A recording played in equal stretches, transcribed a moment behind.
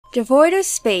Devoid of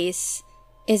Space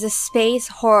is a space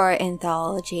horror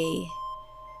anthology.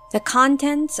 The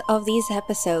contents of these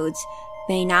episodes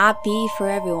may not be for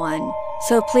everyone,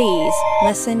 so please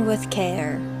listen with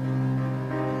care.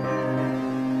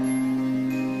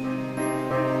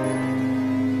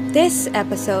 This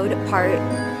episode, part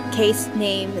Case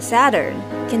Name Saturn,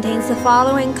 contains the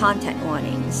following content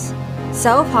warnings: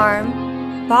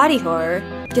 self-harm, body horror,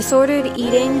 disordered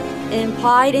eating, and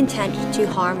implied intent to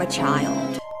harm a child.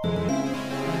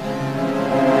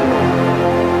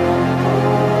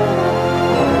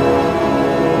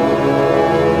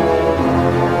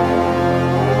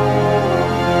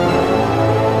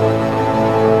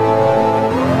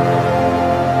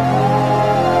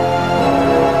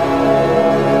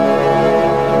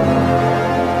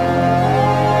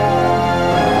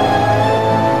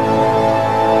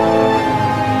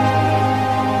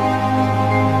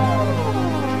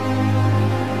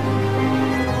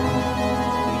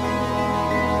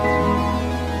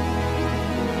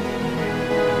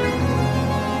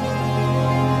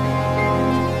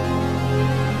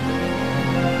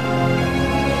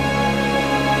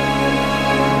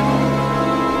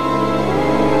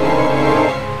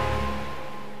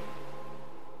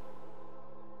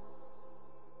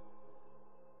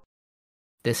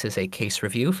 This is a case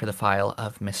review for the file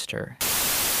of Mr.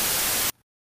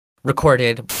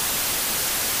 Recorded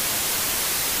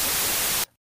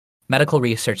Medical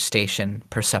Research Station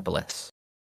Persepolis.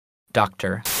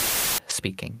 Doctor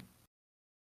speaking.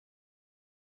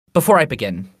 Before I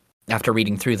begin, after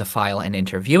reading through the file and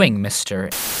interviewing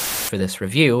Mr. for this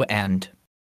review, and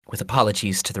with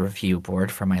apologies to the review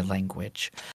board for my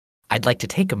language, I'd like to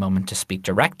take a moment to speak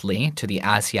directly to the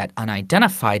as-yet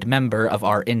unidentified member of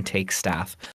our intake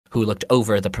staff who looked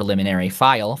over the preliminary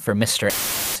file for Mr.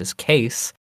 X's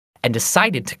case and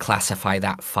decided to classify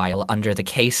that file under the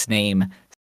case name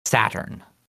Saturn.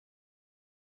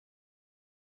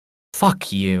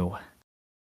 Fuck you.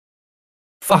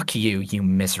 Fuck you, you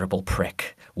miserable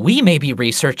prick. We may be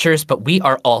researchers, but we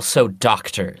are also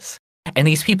doctors. And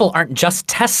these people aren't just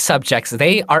test subjects,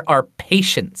 they are our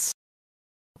patients.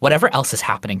 Whatever else is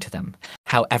happening to them,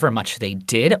 however much they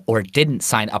did or didn't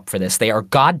sign up for this, they are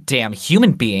goddamn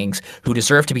human beings who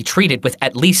deserve to be treated with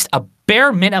at least a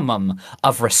bare minimum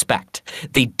of respect.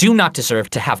 They do not deserve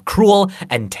to have cruel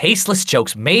and tasteless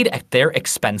jokes made at their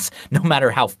expense, no matter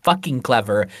how fucking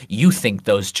clever you think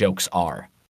those jokes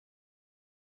are.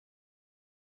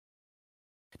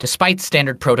 Despite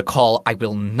standard protocol, I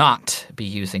will not be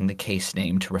using the case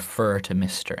name to refer to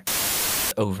Mr.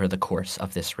 over the course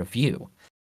of this review.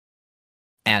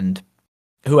 And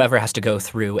whoever has to go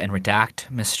through and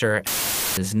redact Mr.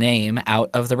 X's name out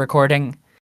of the recording,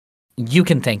 you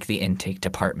can thank the intake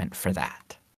department for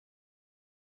that.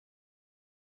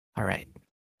 All right,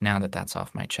 now that that's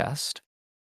off my chest.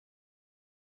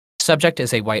 Subject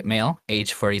is a white male,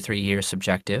 age 43 years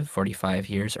subjective, 45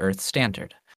 years Earth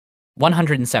standard.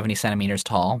 170 centimeters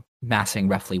tall, massing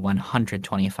roughly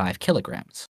 125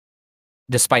 kilograms.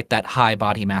 Despite that high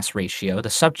body mass ratio, the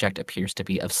subject appears to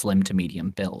be of slim to medium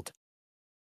build.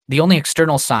 The only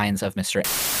external signs of Mr.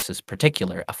 X's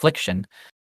particular affliction,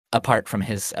 apart from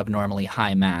his abnormally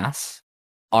high mass,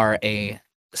 are a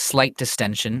slight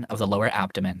distension of the lower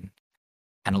abdomen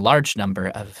and a large number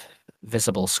of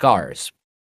visible scars,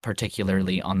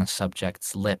 particularly on the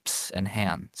subject's lips and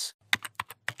hands.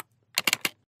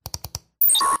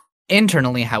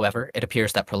 Internally, however, it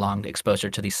appears that prolonged exposure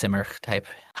to the Simmer-type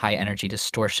high-energy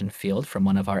distortion field from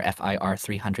one of our FIR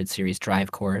 300 series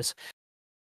drive cores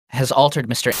has altered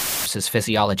Mr. X's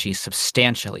physiology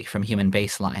substantially from human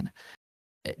baseline.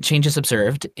 Changes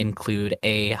observed include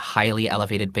a highly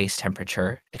elevated base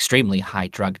temperature, extremely high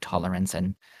drug tolerance,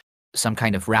 and some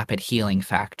kind of rapid healing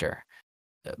factor.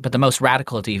 But the most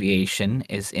radical deviation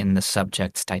is in the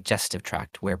subject's digestive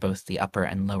tract, where both the upper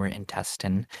and lower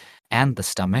intestine and the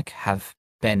stomach have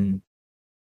been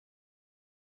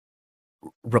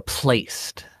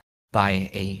replaced by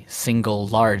a single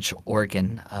large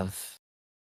organ of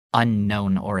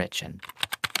unknown origin.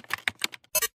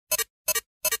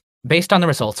 Based on the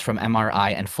results from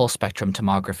MRI and full-spectrum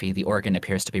tomography, the organ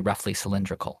appears to be roughly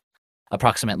cylindrical,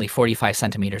 approximately 45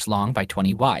 centimeters long by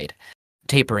 20 wide,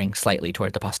 tapering slightly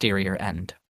toward the posterior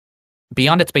end.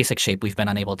 Beyond its basic shape, we've been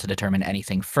unable to determine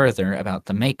anything further about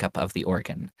the makeup of the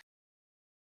organ.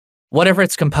 Whatever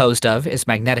it's composed of is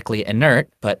magnetically inert,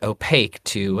 but opaque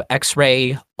to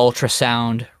X-ray,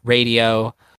 ultrasound,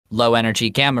 radio, low-energy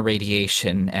gamma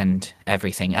radiation, and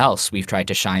everything else we've tried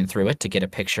to shine through it to get a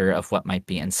picture of what might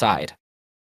be inside.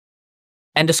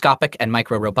 Endoscopic and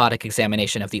microrobotic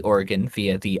examination of the organ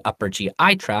via the upper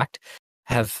GI tract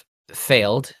have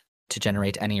failed to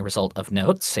generate any result of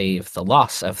note save the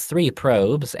loss of 3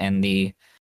 probes and the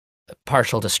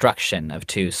partial destruction of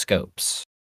 2 scopes.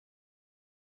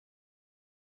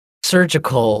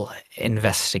 Surgical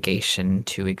investigation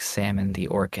to examine the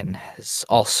organ has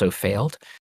also failed,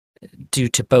 due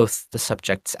to both the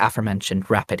subject's aforementioned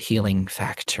rapid healing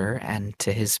factor and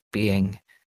to his being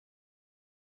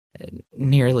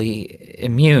nearly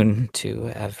immune to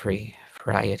every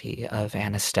variety of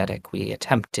anesthetic we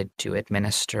attempted to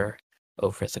administer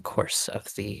over the course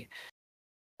of the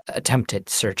attempted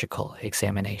surgical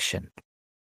examination.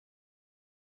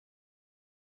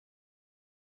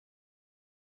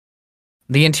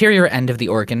 The interior end of the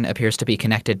organ appears to be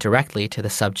connected directly to the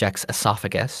subject's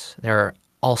esophagus. There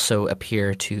also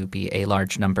appear to be a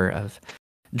large number of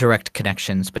direct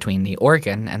connections between the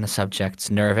organ and the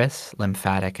subject's nervous,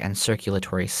 lymphatic, and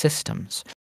circulatory systems,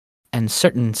 and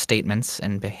certain statements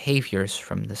and behaviors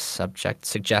from the subject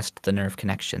suggest the nerve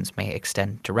connections may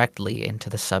extend directly into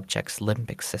the subject's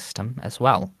limbic system as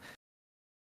well.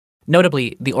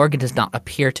 Notably, the organ does not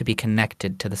appear to be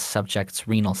connected to the subject's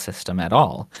renal system at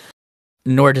all,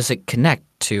 nor does it connect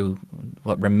to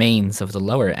what remains of the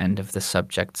lower end of the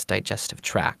subject's digestive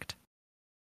tract.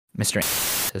 Mr.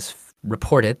 has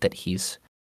reported that he's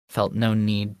felt no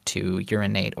need to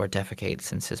urinate or defecate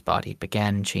since his body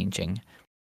began changing,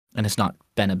 and has not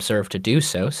been observed to do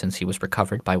so since he was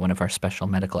recovered by one of our special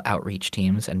medical outreach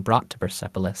teams and brought to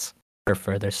Persepolis for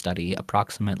further study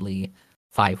approximately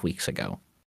 5 weeks ago.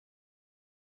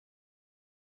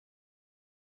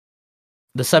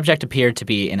 The subject appeared to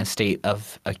be in a state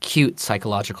of acute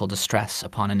psychological distress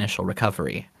upon initial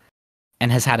recovery,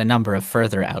 and has had a number of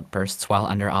further outbursts while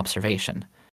under observation.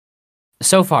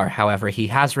 So far, however, he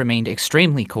has remained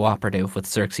extremely cooperative with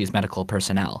Xerxes medical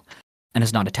personnel, and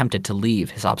has not attempted to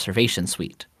leave his observation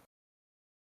suite.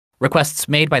 Requests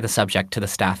made by the subject to the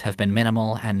staff have been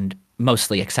minimal and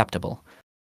mostly acceptable.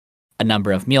 A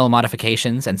number of meal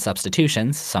modifications and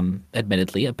substitutions, some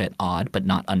admittedly a bit odd but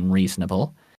not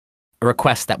unreasonable. A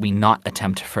request that we not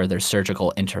attempt further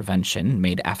surgical intervention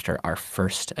made after our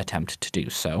first attempt to do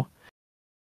so.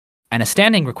 And a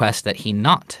standing request that he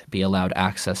not be allowed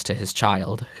access to his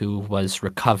child, who was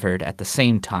recovered at the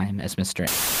same time as Mr.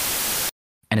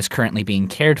 and is currently being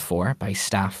cared for by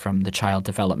staff from the Child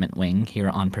Development Wing here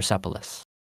on Persepolis.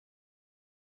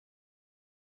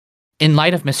 In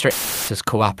light of Mr. X's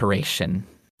cooperation,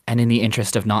 and in the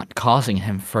interest of not causing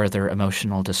him further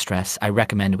emotional distress, I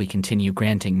recommend we continue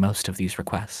granting most of these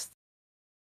requests.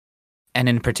 And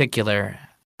in particular,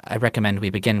 I recommend we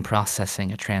begin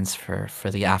processing a transfer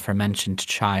for the aforementioned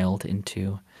child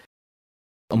into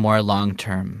a more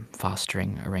long-term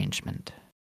fostering arrangement.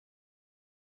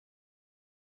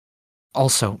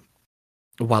 Also,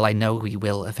 while I know we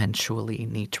will eventually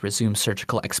need to resume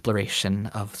surgical exploration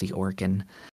of the organ,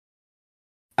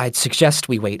 I'd suggest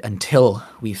we wait until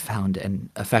we've found an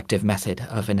effective method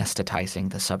of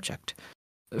anesthetizing the subject,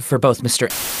 for both Mr.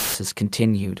 X's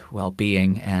continued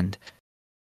well-being and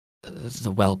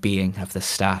the well-being of the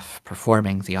staff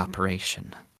performing the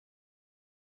operation.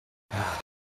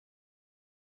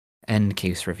 End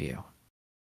case review.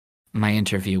 My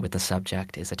interview with the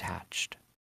subject is attached.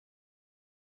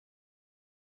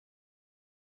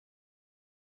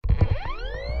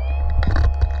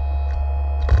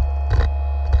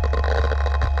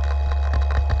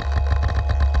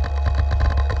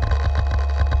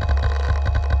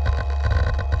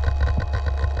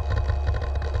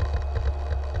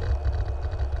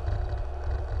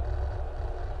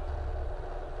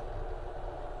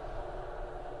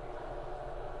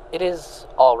 It is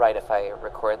all right if I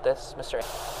record this, Mr.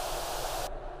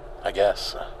 I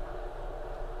guess.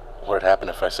 What would happen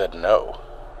if I said no?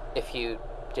 If you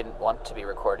didn't want to be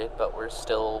recorded, but were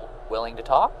still willing to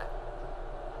talk,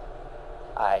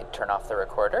 I'd turn off the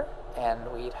recorder,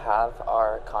 and we'd have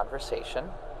our conversation.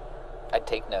 I'd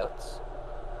take notes.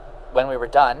 When we were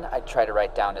done, I'd try to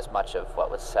write down as much of what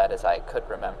was said as I could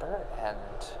remember, and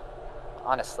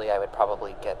honestly, I would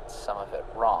probably get some of it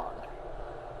wrong.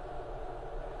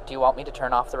 Do you want me to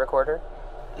turn off the recorder?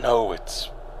 No,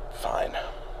 it's fine.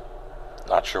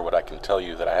 Not sure what I can tell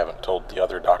you that I haven't told the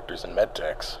other doctors and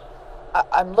medtechs.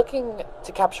 I'm looking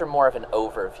to capture more of an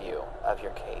overview of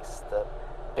your case, the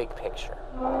big picture.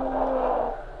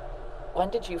 When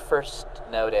did you first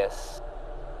notice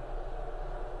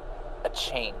a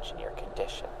change in your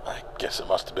condition? I guess it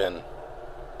must have been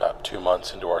about 2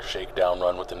 months into our shakedown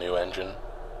run with the new engine.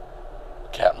 The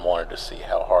captain wanted to see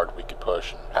how hard we could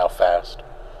push and how fast.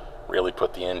 Really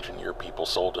put the engine your people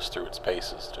sold us through its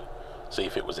paces to see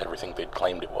if it was everything they'd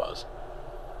claimed it was.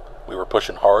 We were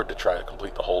pushing hard to try to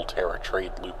complete the whole Terra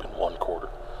trade loop in 1 quarter,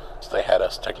 So they had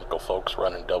us technical folks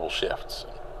running double shifts,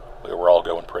 and we were all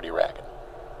going pretty ragged.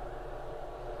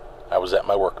 I was at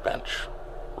my workbench,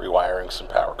 rewiring some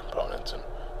power components, and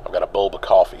I've got a bowl of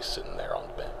coffee sitting there on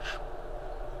the bench.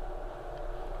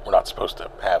 We're not supposed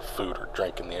to have food or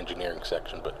drink in the engineering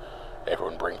section, but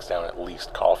everyone brings down at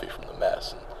least coffee from the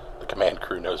mess, and the command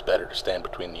crew knows better to stand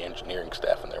between the engineering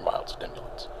staff and their mild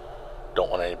stimulants. Don't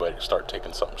want anybody to start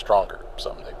taking something stronger,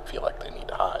 something they feel like they need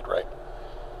to hide, right?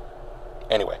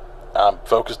 Anyway, I'm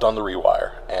focused on the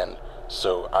rewire, and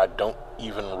so I don't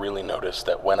even really notice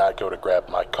that when I go to grab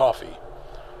my coffee,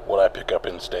 what I pick up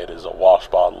instead is a wash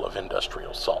bottle of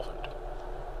industrial solvent.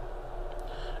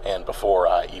 And before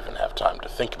I even have time to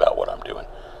think about what I'm doing,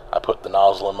 I put the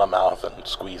nozzle in my mouth and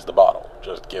squeeze the bottle.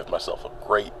 Just give myself a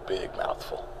great big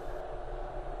mouthful.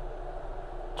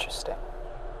 Interesting.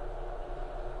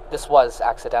 This was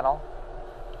accidental?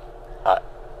 I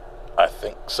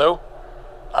think so.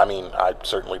 I mean, I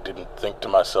certainly didn't think to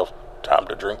myself, time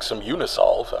to drink some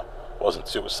Unisolve. I wasn't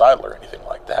suicidal or anything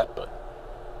like that, but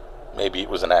maybe it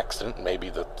was an accident. Maybe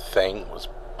the thing was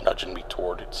nudging me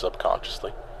toward it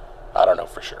subconsciously. I don't know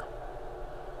for sure.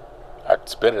 I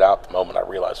spit it out the moment I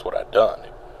realized what I'd done.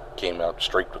 It came out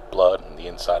streaked with blood, and the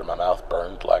inside of my mouth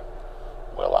burned like,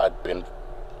 well,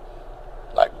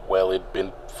 it'd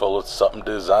been full of something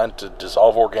designed to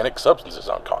dissolve organic substances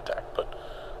on contact, but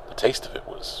the taste of it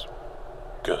was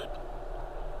good.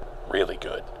 Really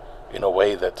good. In a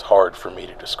way that's hard for me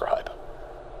to describe.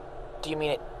 Do you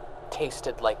mean it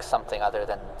tasted like something other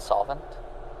than solvent?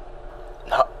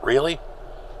 Not really.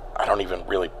 I don't even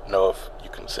really know if you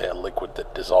can say a liquid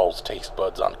that dissolves taste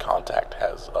buds on contact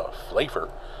has a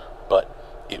flavor, but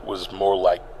it was more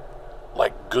like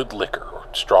good liquor or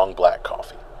strong black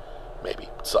coffee. Maybe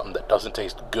something that doesn't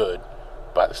taste good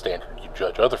by the standard you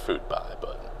judge other food by,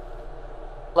 but...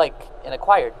 Like an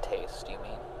acquired taste, you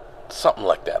mean? Something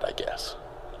like that, I guess.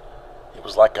 It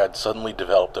was like I'd suddenly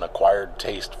developed an acquired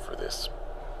taste for this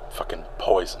fucking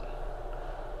poison.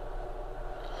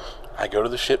 I go to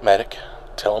the ship medic,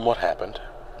 tell them what happened.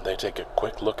 They take a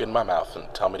quick look in my mouth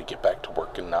and tell me to get back to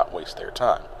work and not waste their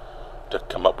time, to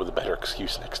come up with a better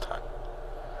excuse next time.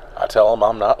 I tell them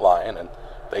I'm not lying, and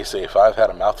they say if I've had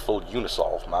a mouthful of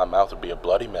Unisolve, my mouth would be a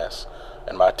bloody mess,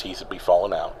 and my teeth would be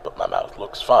falling out, but my mouth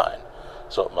looks fine,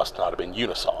 so it must not have been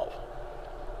Unisolve.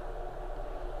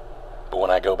 But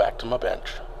when I go back to my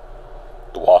bench,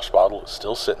 the wash bottle is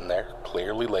still sitting there,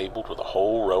 clearly labeled with a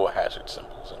whole row of hazard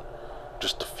symbols, and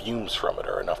just the fumes from it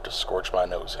are enough to scorch my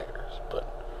nose hairs. But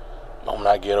the moment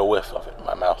I get a whiff of it,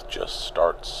 my mouth just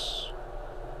starts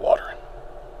watering.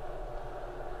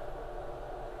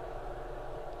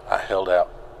 I held out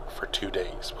for 2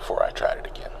 days before I tried it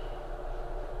again.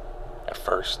 At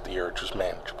first, the urge was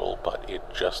manageable, but it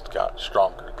just got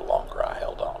stronger the longer I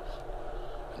held off.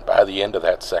 And by the end of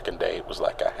that second day, it was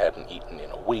like I hadn't eaten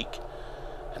in a week,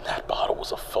 and that bottle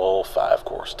was a full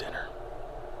 5-course dinner.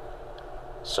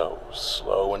 So,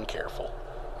 slow and careful,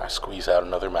 I squeeze out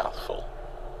another mouthful,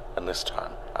 and this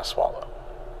time I swallow.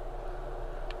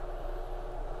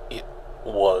 It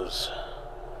was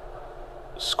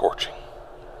scorching.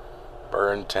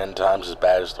 Burned 10 times as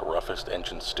bad as the roughest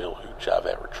engine still hooch I've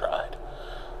ever tried.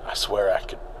 I swear I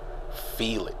could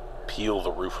feel it peel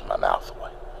the roof of my mouth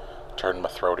away, turn my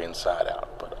throat inside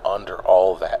out, but under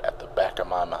all that, at the back of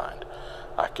my mind,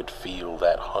 I could feel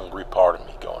that hungry part of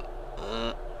me going,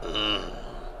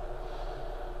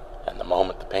 And the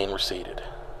moment the pain receded,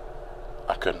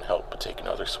 I couldn't help but take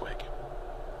another swig.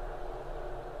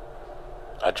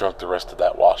 I drank the rest of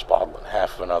that wash bottle and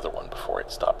half of another one before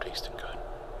it stopped tasting good.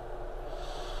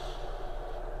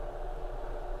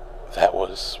 That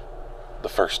was the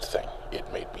first thing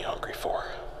it made me hungry for.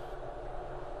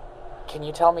 Can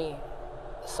you tell me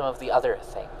some of the other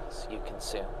things you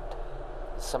consumed?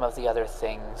 Some of the other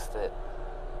things that,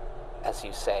 as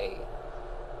you say,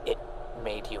 it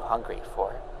made you hungry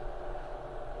for?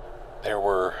 There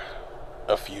were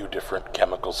a few different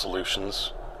chemical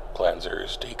solutions,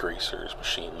 cleansers, degreasers,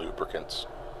 machine lubricants,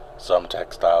 some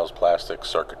textiles, plastics,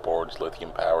 circuit boards,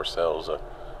 lithium power cells, a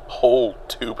whole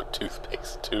tube of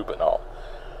toothpaste, tube and all.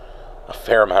 A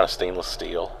fair amount of stainless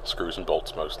steel, screws and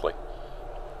bolts mostly.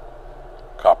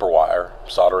 Copper wire,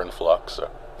 solder and flux,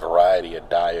 a variety of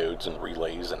diodes and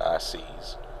relays and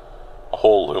ICs. A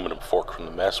whole aluminum fork from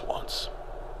the mess once.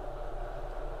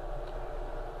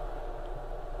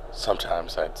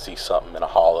 Sometimes I'd see something in a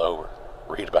hollow or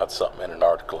read about something in an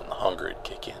article and the hunger would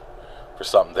kick in for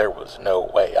something there was no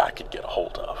way I could get a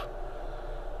hold of.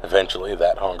 Eventually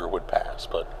that hunger would pass,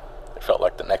 but it felt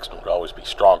like the next one would always be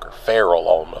stronger, feral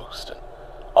almost, and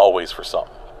always for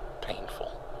something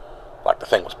painful. Like the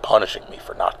thing was punishing me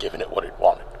for not giving it what it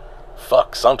wanted.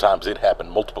 Fuck, sometimes it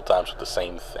happened multiple times with the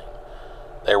same thing.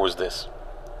 There was this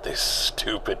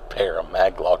stupid pair of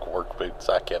Maglock work boots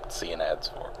I kept seeing ads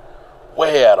for.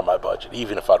 Way out of my budget,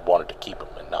 even if I'd wanted to keep them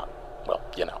and not, well,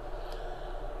 you know.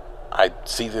 I'd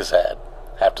see this ad,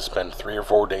 have to spend 3 or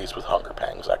 4 days with hunger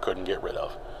pangs I couldn't get rid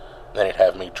of. Then it'd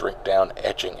have me drink down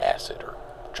etching acid or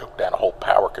choke down a whole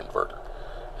power converter.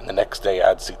 And the next day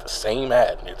I'd see the same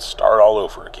ad and it'd start all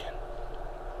over again.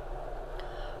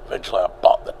 Eventually I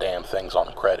bought the damn things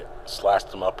on credit,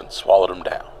 sliced them up and swallowed them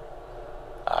down.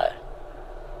 I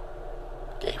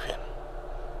gave in.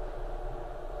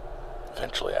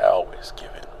 Eventually I always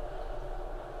give in.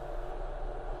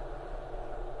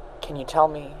 Can you tell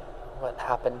me what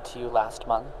happened to you last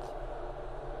month?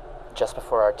 Just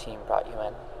before our team brought you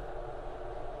in?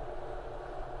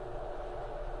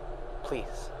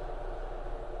 Please.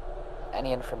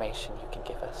 Any information you can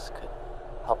give us could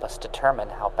help us determine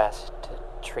how best to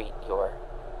treat your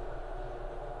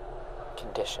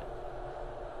condition.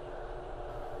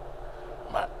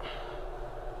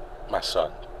 My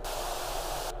son.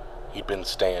 He'd been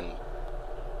staying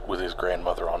with his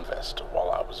grandmother on Vesta while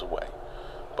I was away.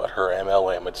 But her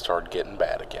MLM had started getting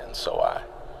bad again, so I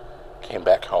came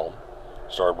back home,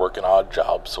 started working odd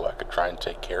jobs so I could try and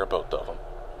take care of both of them.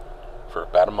 For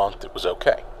about a month it was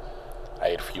okay. I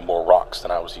ate a few more rocks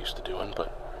than I was used to doing, but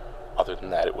other than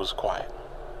that it was quiet,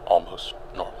 almost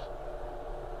normal.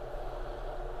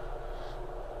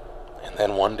 And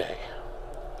then one day,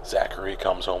 Zachary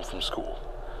comes home from school,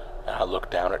 and I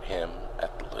look down at him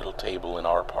at the little table in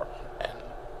our apartment, and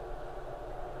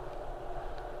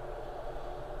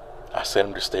I sent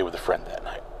him to stay with a friend that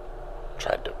night.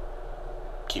 Tried to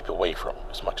keep away from him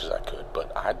as much as I could,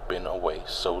 but I'd been away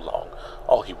so long,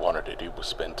 all he wanted to do was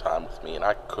spend time with me, and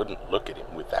I couldn't look at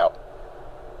him without.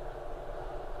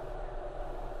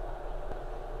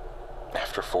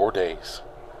 After 4 days,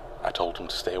 I told him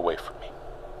to stay away from me.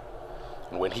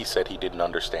 And when he said he didn't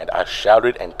understand, I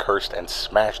shouted and cursed and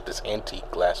smashed this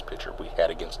antique glass pitcher we had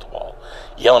against the wall,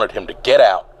 yelling at him to get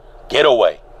out, get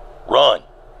away, run.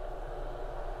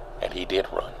 And he did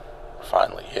run,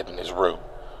 finally hid in his room,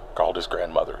 called his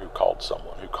grandmother, who called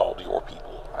someone, who called your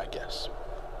people, I guess.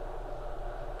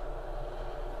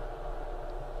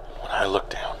 When I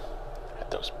looked down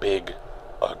at those big,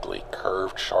 ugly,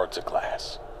 curved shards of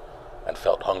glass and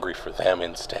felt hungry for them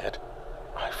instead,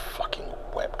 I fucking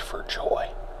wept for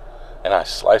joy. And I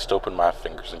sliced open my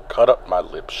fingers and cut up my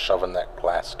lips, shoving that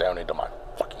glass down into my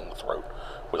fucking throat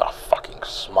with a fucking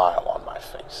smile on my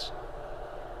face.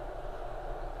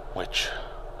 Which,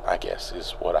 I guess,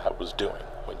 is what I was doing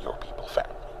when your people found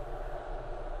me.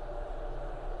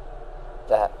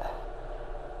 That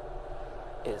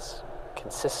is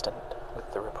consistent with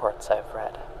the reports I've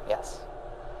read, yes.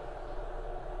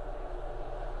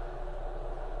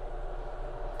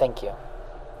 Thank you,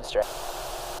 Mr.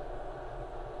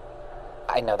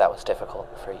 I know that was difficult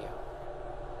for you.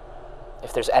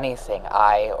 If there's anything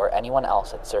I or anyone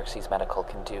else at Xerxes Medical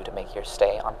can do to make your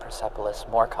stay on Persepolis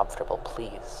more comfortable,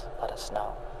 please let us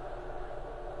know.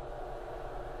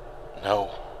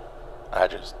 No,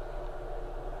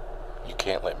 you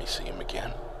can't let me see him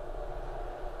again.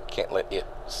 Can't let it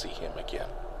see him again.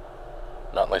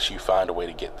 Not unless you find a way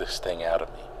to get this thing out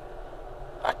of me.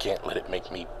 I can't let it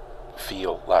make me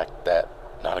feel like that.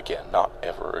 Not again, not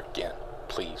ever again.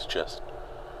 Please, just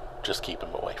keep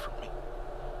him away from me.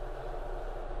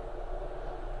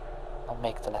 I'll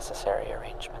make the necessary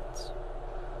arrangements.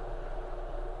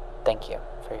 Thank you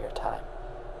for your time.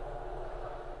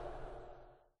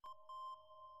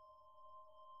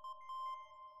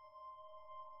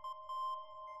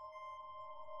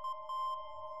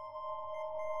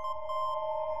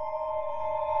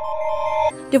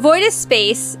 Devoid of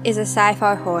Space is a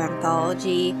sci-fi horror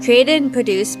anthology created and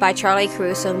produced by Charlie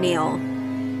Cruz O'Neill.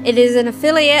 It is an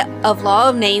affiliate of Law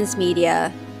of Names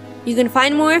Media. You can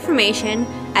find more information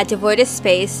at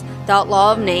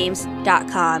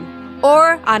devoidofspace.lawofnames.com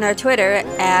or on our Twitter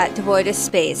at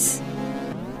devoidofspace.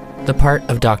 The part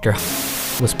of Dr.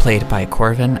 was played by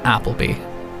Corvin Appleby.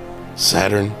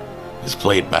 Saturn is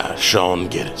played by Sean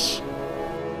Geddes.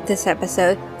 This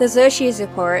episode, The Xerxes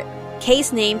Report,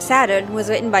 case name Saturn, was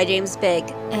written by James Bigg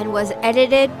and was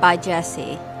edited by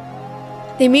Jesse.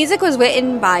 The music was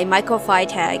written by Michael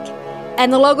Freitag,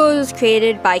 and the logo was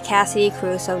created by Cassidy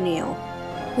Cruz O'Neill.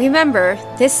 Remember,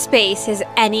 this space is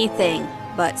anything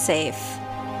but safe.